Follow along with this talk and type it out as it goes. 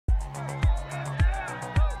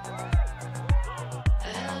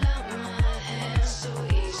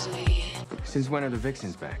Since when are the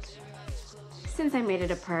Vixens back? Since I made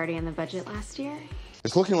it a priority in the budget last year.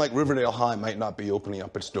 It's looking like Riverdale High might not be opening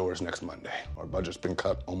up its doors next Monday. Our budget's been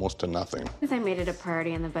cut almost to nothing. Since I made it a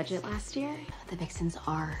priority in the budget last year. The Vixens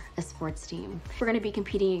are a sports team. We're going to be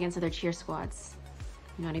competing against other cheer squads.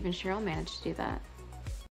 I'm not even sure I'll manage to do that.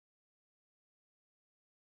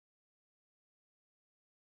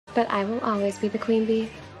 But I will always be the queen bee.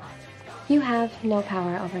 You have no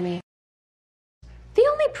power over me. The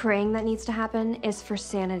only praying that needs to happen is for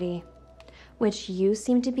sanity, which you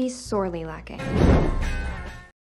seem to be sorely lacking.